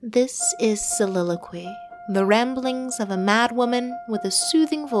This is Soliloquy, the ramblings of a madwoman with a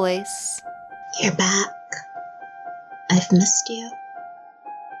soothing voice. You're back. I've missed you.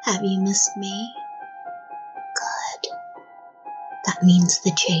 Have you missed me? Good. That means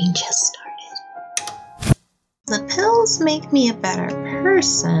the change has started. The pills make me a better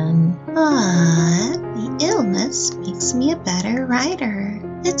person, but the illness makes me a better writer.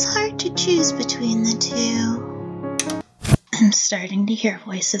 It's hard to choose between the two. I'm starting to hear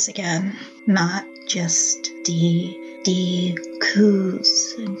voices again, not just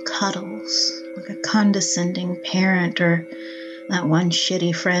coos and cuddles, like a condescending parent or that one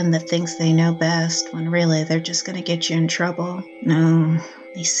shitty friend that thinks they know best when really they're just going to get you in trouble. No,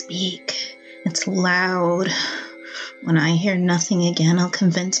 they speak. It's loud. When I hear nothing again, I'll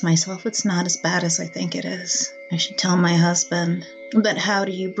convince myself it's not as bad as I think it is. I should tell my husband. But how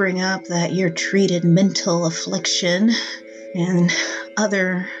do you bring up that you're treated mental affliction and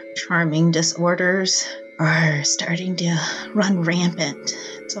other charming disorders are starting to run rampant?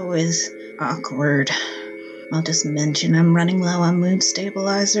 It's always awkward. I'll just mention I'm running low on mood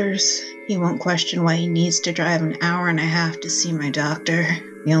stabilizers. He won't question why he needs to drive an hour and a half to see my doctor.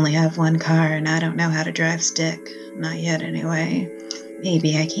 We only have one car and I don't know how to drive stick. Not yet anyway.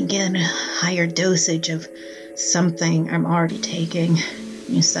 Maybe I can get a higher dosage of something I'm already taking.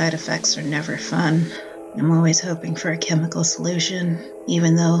 New side effects are never fun. I'm always hoping for a chemical solution,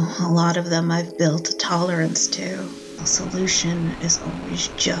 even though a lot of them I've built a tolerance to. The solution is always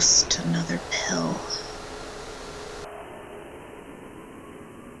just another pill.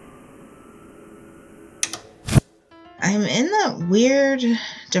 I'm in that weird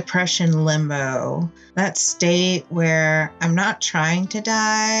depression limbo, that state where I'm not trying to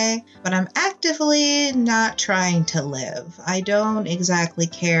die, but I'm actively not trying to live. I don't exactly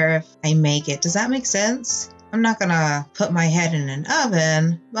care if I make it. Does that make sense? I'm not gonna put my head in an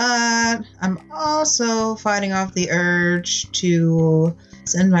oven, but I'm also fighting off the urge to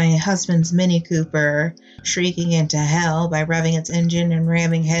send my husband's Mini Cooper shrieking into hell by revving its engine and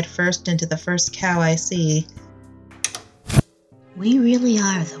ramming headfirst into the first cow I see. We really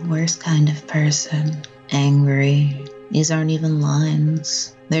are the worst kind of person. Angry. These aren't even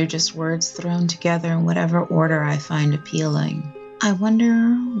lines. They're just words thrown together in whatever order I find appealing. I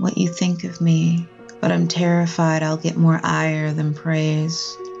wonder what you think of me, but I'm terrified I'll get more ire than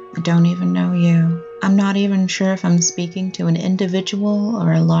praise. I don't even know you. I'm not even sure if I'm speaking to an individual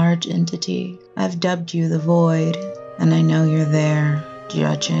or a large entity. I've dubbed you the Void, and I know you're there,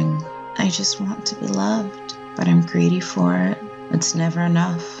 judging. I just want to be loved, but I'm greedy for it. It's never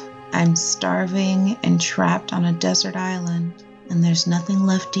enough. I'm starving and trapped on a desert island, and there's nothing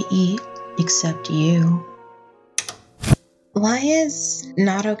left to eat except you. Why is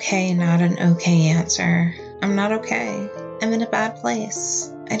not okay not an okay answer? I'm not okay. I'm in a bad place.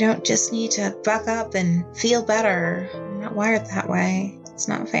 I don't just need to buck up and feel better. I'm not wired that way. It's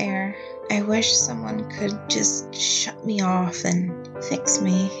not fair. I wish someone could just shut me off and fix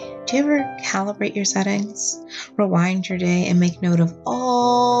me. Do you ever calibrate your settings? Rewind your day and make note of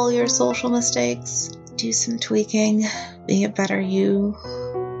all your social mistakes? Do some tweaking. Be a better you.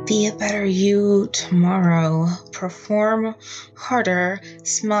 Be a better you tomorrow. Perform harder.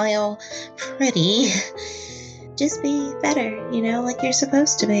 Smile pretty. Just be better, like you're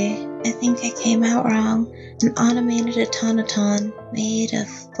supposed to be. I think I came out wrong. An automated automaton made of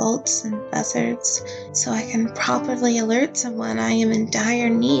bolts and buzzards so I can properly alert someone I am in dire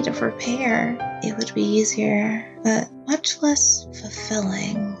need of repair. It would be easier, but much less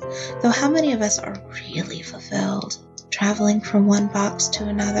fulfilling. Though how many of us are really fulfilled? Traveling from one box to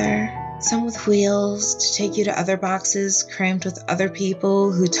another. Some with wheels to take you to other boxes crammed with other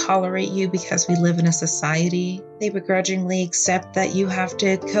people who tolerate you because we live in a society. They begrudgingly accept that you have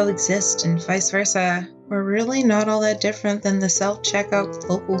to coexist and vice versa. We're really not all that different than the self-checkout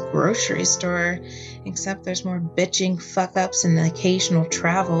local grocery store, except there's more bitching fuck-ups and occasional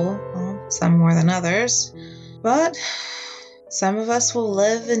travel. Well, some more than others. But some of us will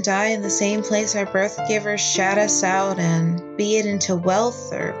live and die in the same place our birth givers shat us out in, be it into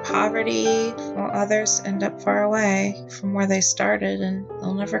wealth or poverty, while others end up far away from where they started and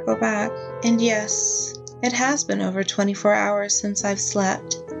they'll never go back. And yes, it has been over 24 hours since I've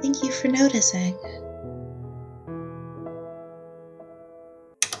slept. Thank you for noticing.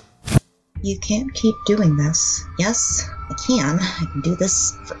 You can't keep doing this. Yes, I can. I can do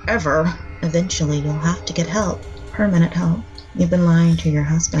this forever. Eventually, you'll have to get help. Permanent help. You've been lying to your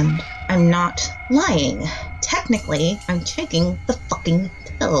husband. I'm not lying. Technically, I'm taking the fucking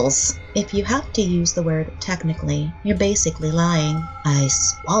pills. If you have to use the word technically, you're basically lying. I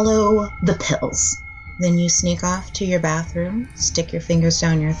swallow the pills. Then you sneak off to your bathroom, stick your fingers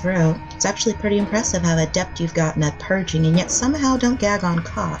down your throat. It's actually pretty impressive how adept you've gotten at purging and yet somehow don't gag on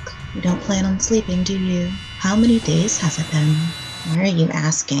cock. You don't plan on sleeping, do you? How many days has it been? Why are you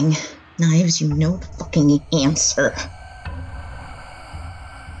asking? Knives, you know the fucking answer.